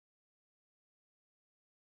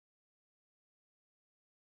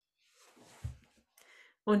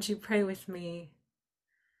Won't you pray with me?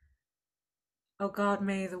 O God,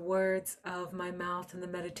 may the words of my mouth and the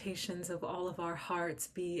meditations of all of our hearts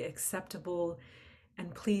be acceptable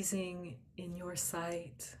and pleasing in your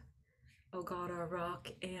sight. O God, our rock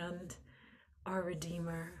and our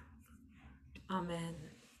Redeemer. Amen.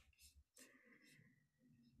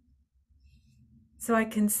 So I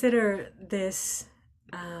consider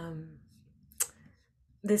um,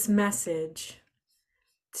 this message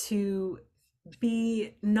to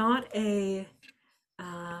be not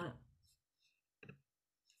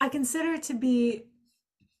I consider it to be,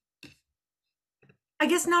 I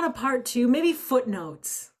guess, not a part two, maybe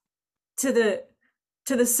footnotes to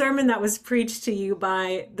the sermon that was preached to you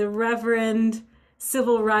by the Reverend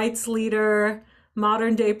civil rights leader,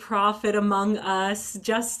 modern day prophet among us,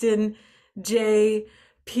 Justin J.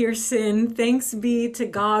 Pearson. Thanks be to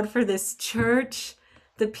God for this church,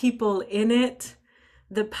 the people in it,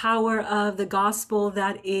 the power of the gospel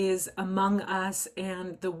that is among us,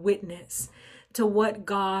 and the witness to what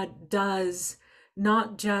God does,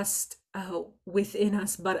 not just within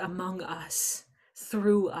us, but among us,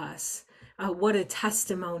 through us. What a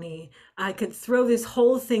testimony. I could throw this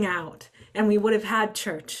whole thing out and we would have had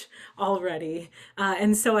church already.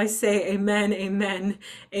 And so I say amen, amen,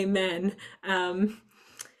 amen.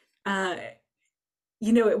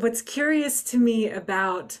 What's curious to me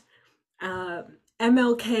about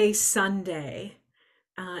MLK Sunday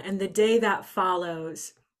and the day that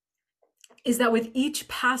follows is that with each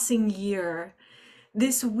passing year,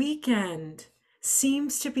 this weekend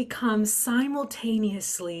seems to become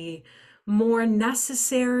simultaneously more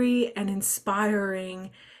necessary and inspiring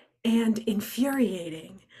and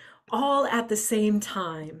infuriating all at the same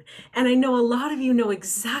time. And I know a lot of you know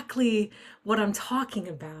exactly what I'm talking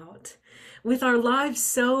about. With our lives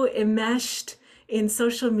so enmeshed in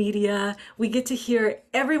social media, we get to hear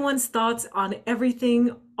everyone's thoughts on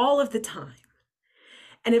everything all of the time.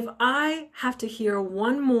 And if I have to hear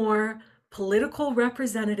one more political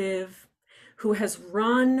representative who has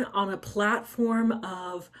run on a platform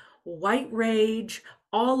of white rage,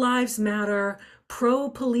 all lives matter,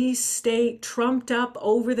 pro-police state, trumped up,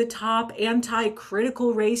 over the top,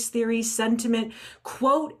 anti-critical race theory sentiment,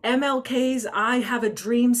 quote MLK's "I have a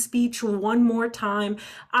dream" speech one more time,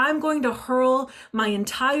 I'm going to hurl my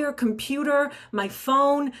entire computer, my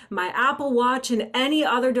phone, my Apple Watch, and any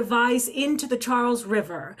other device into the Charles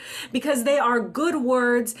River, because they are good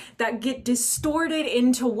words that get distorted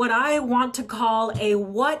into what I want to call a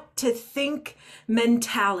what to think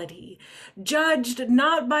mentality, judged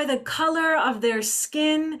not by the color of their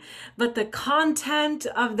skin, but the content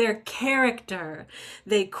of their character.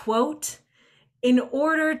 They quote, "In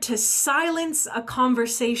order to silence a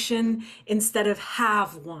conversation instead of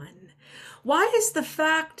have one." Why is the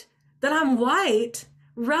fact that I'm white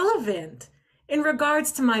relevant in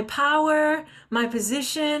regards to my power, my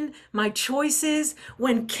position, my choices,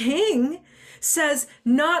 when King says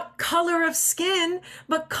not color of skin,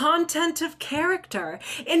 but content of character?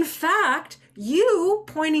 In fact, you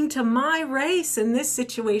pointing to my race in this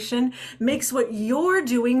situation makes what you're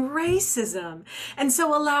doing racism. And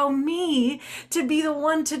so allow me to be the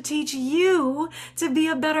one to teach you to be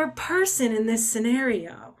a better person in this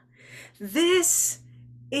scenario. This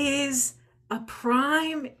is a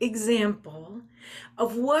prime example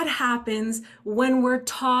of what happens when we're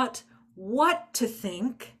taught what to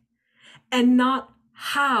think and not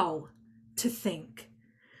how to think,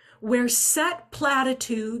 where set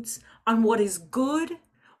platitudes on what is good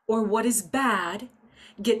or what is bad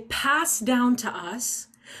get passed down to us.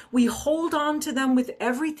 We hold on to them with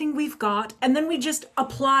everything we've got, and then we just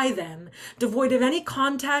apply them, devoid of any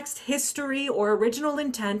context, history, or original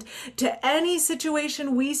intent, to any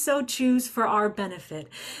situation we so choose for our benefit.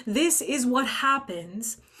 This is what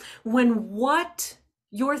happens when what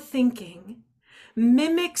you're thinking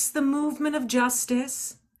mimics the movement of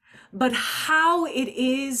justice, but how it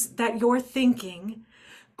is that you're thinking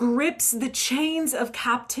grips the chains of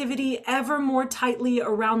captivity ever more tightly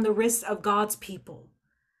around the wrists of God's people.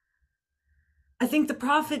 I think the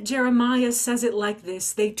prophet Jeremiah says it like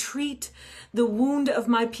this: "They treat the wound of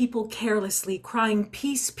my people carelessly, crying,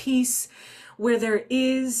 'Peace, peace,' where there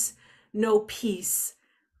is no peace."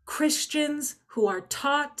 Christians who are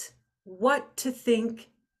taught what to think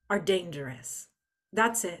are dangerous.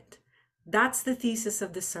 That's it. That's the thesis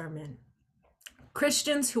of the sermon.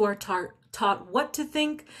 Christians who are taught what to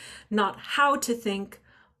think, not how to think,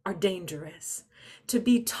 are dangerous. To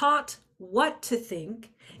be taught what to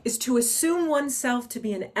think is to assume oneself to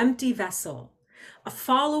be an empty vessel, a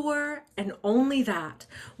follower and only that,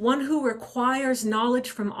 one who requires knowledge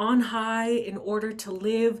from on high in order to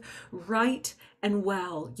live right and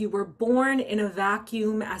well. You were born in a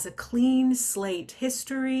vacuum as a clean slate.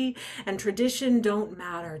 History and tradition don't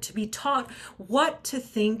matter. To be taught what to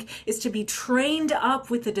think is to be trained up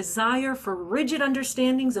with the desire for rigid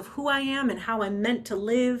understandings of who I am and how I'm meant to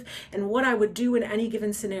live and what I would do in any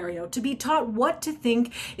given scenario. To be taught what to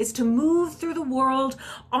think is to move through the world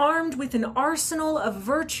armed with an arsenal of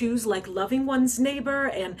virtues like loving one's neighbor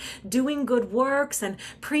and doing good works and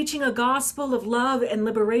preaching a gospel of love and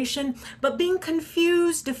liberation, but being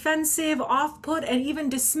confused, defensive, off-put, and even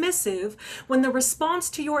dismissive when the response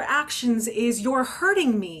to your actions is, "You're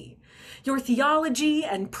hurting me." Your theology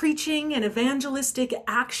and preaching and evangelistic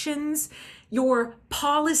actions, your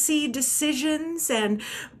policy decisions and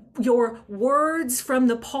your words from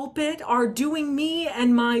the pulpit are doing me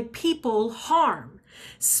and my people harm,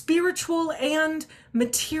 spiritual and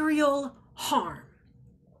material harm.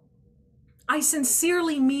 I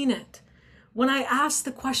sincerely mean it when I ask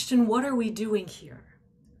the question, what are we doing here?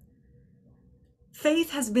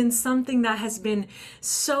 Faith has been something that has been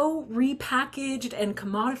so repackaged and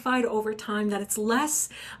commodified over time that it's less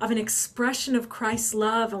of an expression of Christ's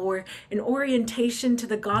love or an orientation to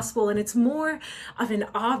the gospel, and it's more of an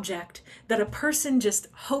object that a person just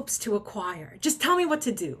hopes to acquire. Just tell me what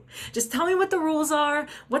to do. Just tell me what the rules are,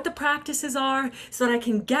 what the practices are, so that I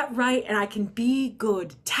can get right and I can be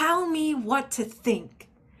good. Tell me what to think.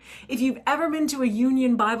 If you've ever been to a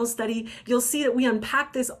union Bible study, you'll see that we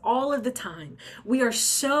unpack this all of the time. We are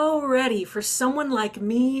so ready for someone like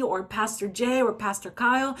me or Pastor Jay or Pastor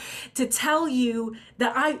Kyle to tell you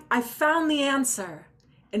that I found the answer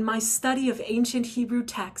in my study of ancient Hebrew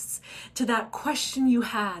texts to that question you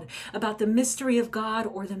had about the mystery of God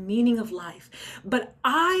or the meaning of life. But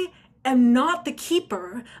I am not the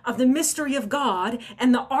keeper of the mystery of God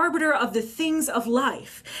and the arbiter of the things of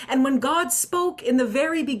life. And when God spoke in the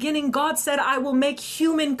very beginning, God said, I will make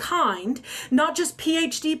humankind, not just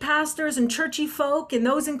PhD pastors and churchy folk and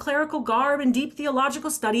those in clerical garb and deep theological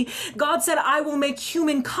study. God said, I will make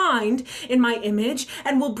humankind in my image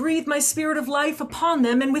and will breathe my spirit of life upon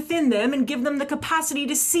them and within them and give them the capacity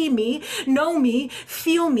to see me, know me,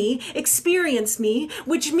 feel me, experience me,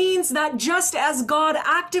 which means that just as God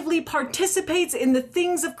actively participates in the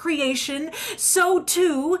things of creation, so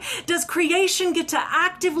too does creation get to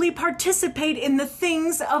actively participate in the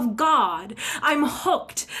things of God. I'm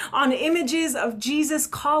hooked on images of Jesus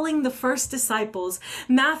calling the first disciples.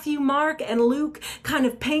 Matthew, Mark, and Luke kind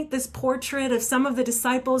of paint this portrait of some of the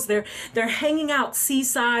disciples. They're hanging out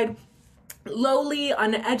seaside, lowly,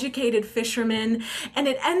 uneducated fishermen, and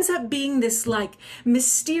it ends up being this like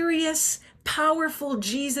mysterious, powerful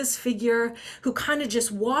Jesus figure who kind of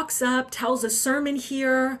just walks up, tells a sermon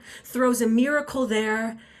here, throws a miracle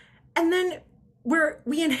there. And then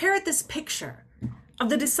we inherit this picture of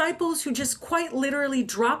the disciples who just quite literally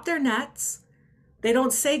drop their nets. They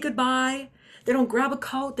don't say goodbye. They don't grab a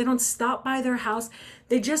coat. They don't stop by their house.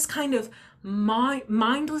 They just kind of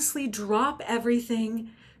mindlessly drop everything,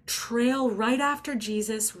 trail right after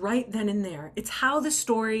Jesus right then and there. It's how the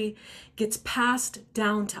story gets passed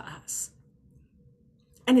down to us.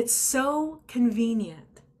 And it's so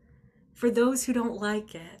convenient for those who don't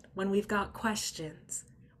like it when we've got questions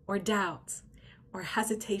or doubts or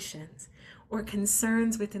hesitations or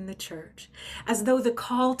concerns within the church, as though the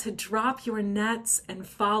call to drop your nets and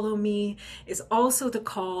follow me is also the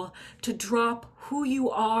call to drop who you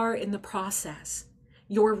are in the process,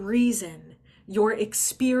 your reason, your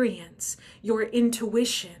experience, your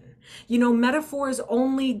intuition. You know, metaphors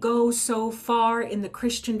only go so far in the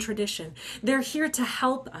Christian tradition. They're here to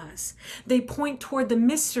help us. They point toward the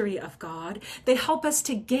mystery of God. They help us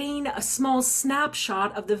to gain a small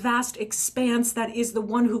snapshot of the vast expanse that is the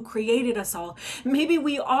one who created us all. Maybe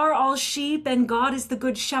we are all sheep and God is the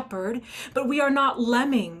good shepherd, but we are not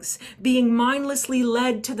lemmings being mindlessly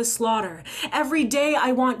led to the slaughter. Every day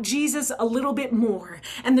I want Jesus a little bit more.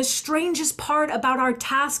 And the strangest part about our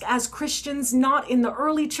task as Christians, not in the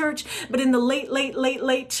early church, but in the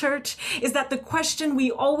late church, is that the question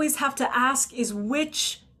we always have to ask is,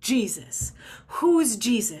 which Jesus? Whose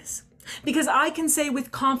Jesus? Because I can say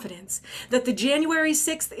with confidence that the January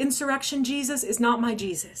 6th insurrection Jesus is not my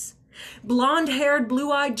Jesus. Blonde-haired,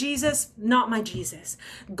 blue-eyed Jesus, not my Jesus.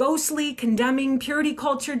 Ghostly, condemning, purity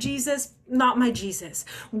culture Jesus, not my Jesus.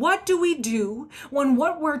 What do we do when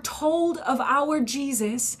what we're told of our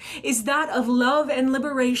Jesus is that of love and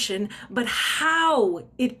liberation, but how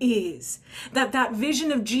it is that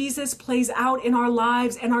vision of Jesus plays out in our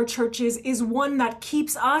lives and our churches is one that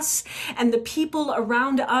keeps us and the people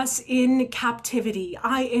around us in captivity?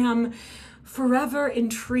 I am forever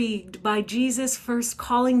intrigued by Jesus first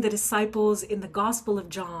calling the disciples in the Gospel of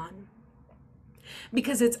John.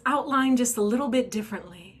 because it's outlined just a little bit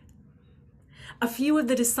differently. A few of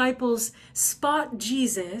the disciples spot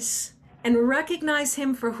Jesus and recognize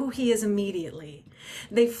him for who he is immediately.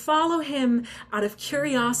 They follow him out of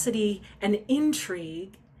curiosity and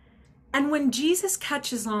intrigue. And when Jesus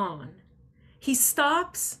catches on, he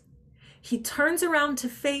stops, he turns around to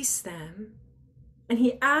face them, and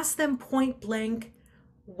he asks them point blank,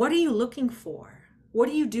 "What are you looking for? What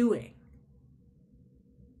are you doing?"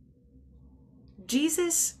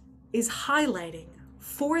 Jesus is highlighting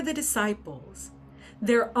for the disciples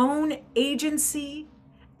their own agency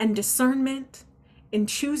and discernment in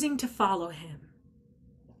choosing to follow him.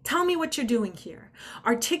 Tell me what you're doing here.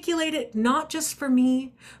 Articulate it not just for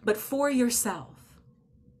me, but for yourself.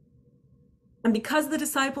 And because the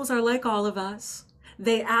disciples are like all of us,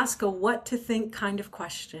 they ask a what to think kind of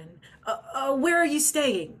question. Where are you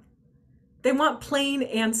staying? They want plain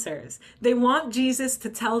answers. They want Jesus to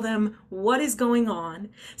tell them what is going on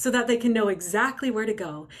so that they can know exactly where to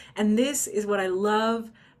go. And this is what I love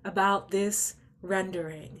about this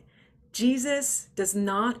rendering. Jesus does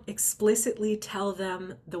not explicitly tell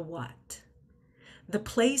them the what. The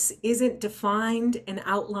place isn't defined and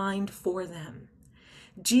outlined for them.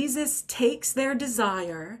 Jesus takes their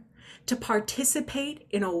desire to participate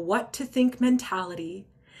in a what to think mentality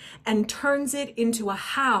and turns it into a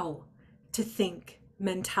how to think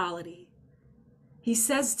mentality. He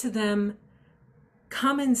says to them,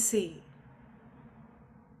 "Come and see.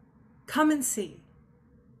 Come and see."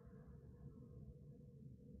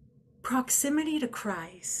 Proximity to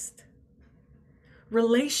Christ,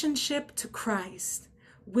 relationship to Christ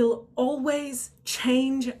will always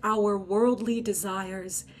change our worldly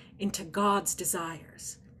desires into God's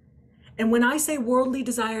desires. And when I say worldly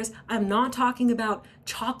desires, I'm not talking about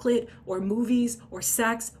chocolate or movies or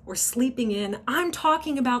sex or sleeping in. I'm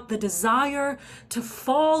talking about the desire to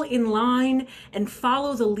fall in line and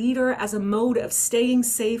follow the leader as a mode of staying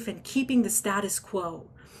safe and keeping the status quo.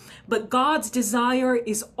 But God's desire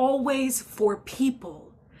is always for people.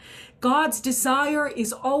 God's desire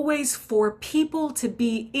is always for people to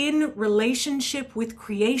be in relationship with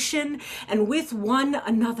creation and with one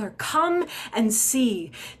another. Come and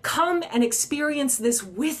see. Come and experience this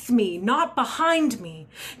with me, not behind me.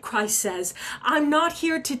 Christ says, I'm not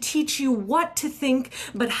here to teach you what to think,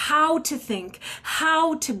 but how to think,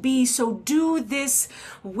 how to be. So do this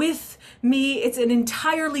with me. It's an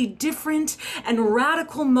entirely different and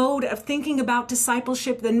radical mode of thinking about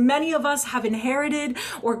discipleship than many of us have inherited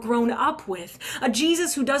or grown up with. A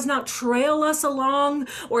Jesus who does not trail us along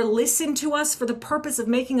or listen to us for the purpose of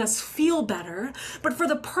making us feel better, but for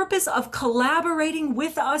the purpose of collaborating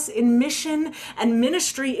with us in mission and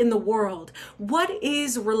ministry in the world. What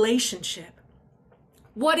is relationship?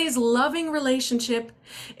 What is loving relationship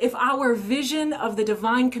if our vision of the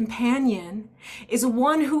divine companion is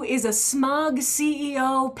one who is a smug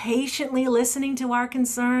CEO, patiently listening to our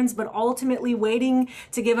concerns, but ultimately waiting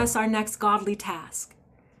to give us our next godly task?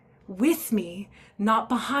 With me, not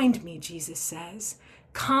behind me, Jesus says.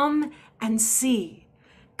 Come and see.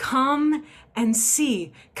 Come and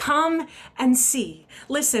see. Come and see.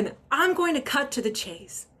 Listen, I'm going to cut to the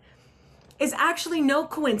chase. It's actually no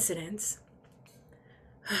coincidence.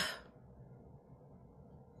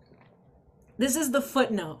 This is the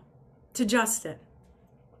footnote to Justin.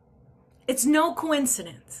 It's no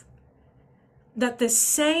coincidence that the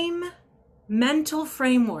same mental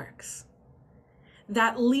frameworks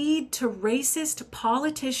that lead to racist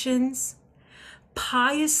politicians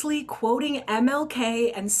piously quoting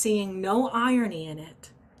MLK and seeing no irony in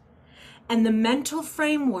it, and the mental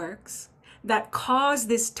frameworks that cause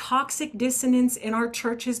this toxic dissonance in our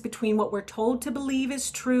churches between what we're told to believe is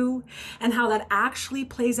true and how that actually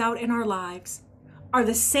plays out in our lives are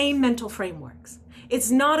the same mental frameworks.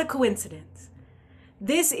 It's not a coincidence.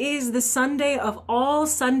 This is the Sunday of all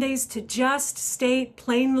Sundays to just state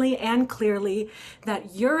plainly and clearly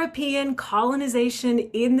that European colonization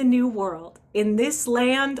in the New World, in this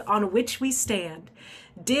land on which we stand,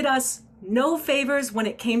 did us no favors when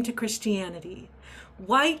it came to Christianity.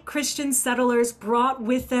 White Christian settlers brought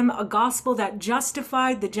with them a gospel that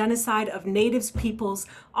justified the genocide of Native peoples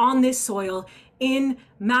on this soil in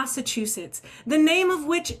Massachusetts, the name of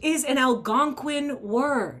which is an Algonquin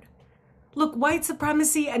word. Look, white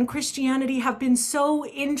supremacy and Christianity have been so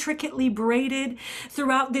intricately braided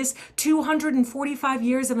throughout this 245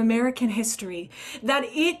 years of American history that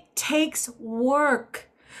it takes work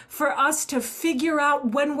for us to figure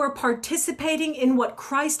out when we're participating in what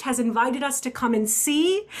Christ has invited us to come and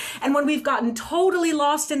see, and when we've gotten totally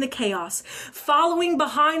lost in the chaos, following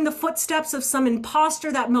behind the footsteps of some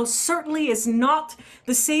imposter that most certainly is not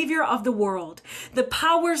the Savior of the world. The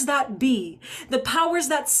powers that be, the powers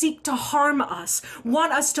that seek to harm us,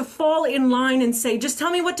 want us to fall in line and say, just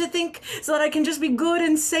tell me what to think so that I can just be good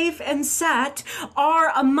and safe and set,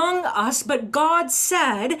 are among us. But God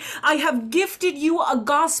said, I have gifted you a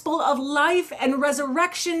gospel of life and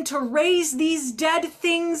resurrection to raise these dead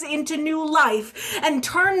things into new life and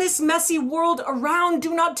turn this messy world around.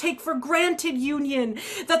 Do not take for granted, Union,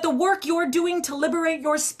 that the work you're doing to liberate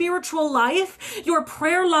your spiritual life, your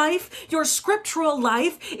prayer life, your scriptural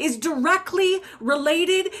life is directly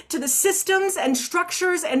related to the systems and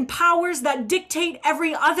structures and powers that dictate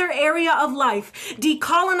every other area of life.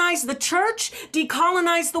 Decolonize the church,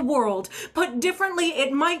 decolonize the world. Put differently,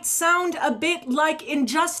 it might sound a bit like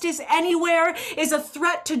injustice anywhere is a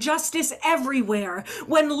threat to justice everywhere.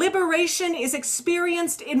 When liberation is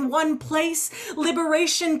experienced in one place,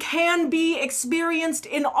 liberation can be experienced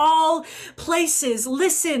in all places.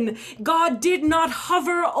 Listen, God did not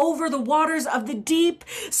hover over the waters of the deep,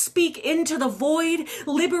 speak into the void,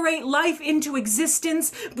 liberate life into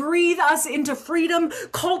existence, breathe us into freedom,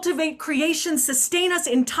 cultivate creation, sustain us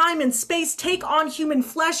in time and space, take on human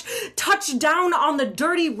flesh, touch down on the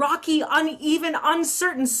dirty, rocky, uneven,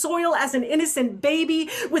 uncertain soil as an innocent baby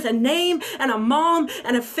with a name and a mom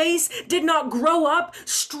and a face, did not grow up,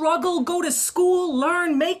 struggle, go to school,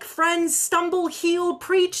 learn, make friends, stumble, heal,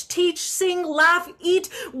 preach, teach, sing, laugh, eat,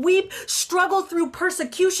 weep, struggle through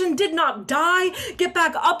persecution, did not die, get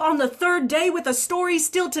back up on the third day with a story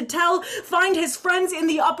still to tell, find his friends in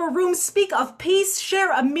the upper room, speak of peace,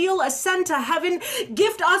 share a meal, ascend to heaven,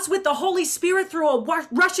 gift us with the Holy Spirit through a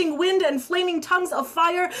rushing wind and flaming tongues of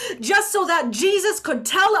fire, just so that Jesus could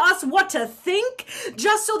tell us what to think,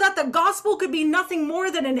 just so that the gospel could be nothing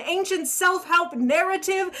more than an ancient self-help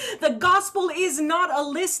narrative. The gospel is not a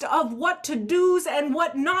list of what to do's and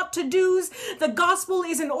what not to do's. The gospel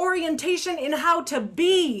is an orientation in how to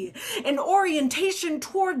be, an orientation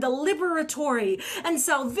toward the liberatory and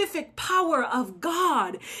salvific power of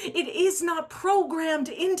God. It is not programmed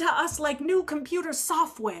into us like new computer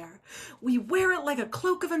software. We wear it like a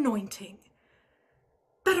cloak of anointing.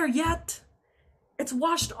 Better yet, it's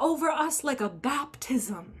washed over us like a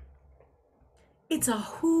baptism. It's a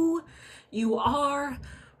who you are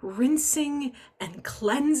rinsing and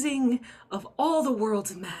cleansing of all the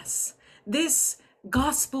world's mess. This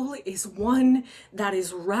gospel is one that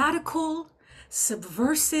is radical,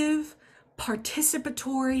 subversive,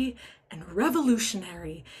 participatory, and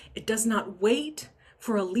revolutionary. It does not wait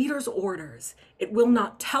for a leader's orders. It will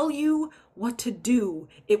not tell you what to do.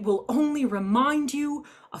 It will only remind you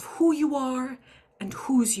of who you are and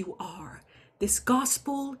whose you are. This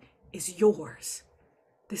gospel is yours.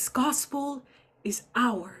 This gospel is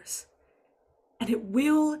ours. And it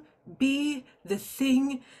will be the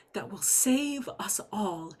thing that will save us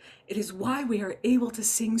all. It is why we are able to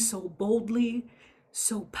sing so boldly,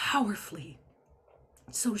 so powerfully,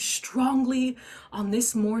 so strongly on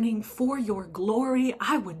this morning. For your glory,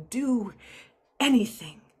 I would do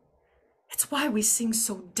anything. It's why we sing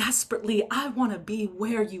so desperately, I want to be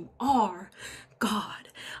where you are, God.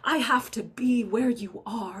 I have to be where you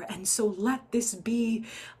are. And so let this be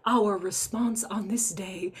our response on this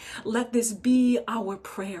day. Let this be our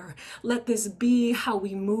prayer. Let this be how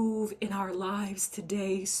we move in our lives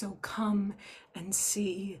today. So come and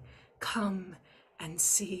see. Come and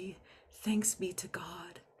see. Thanks be to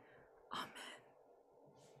God. Amen.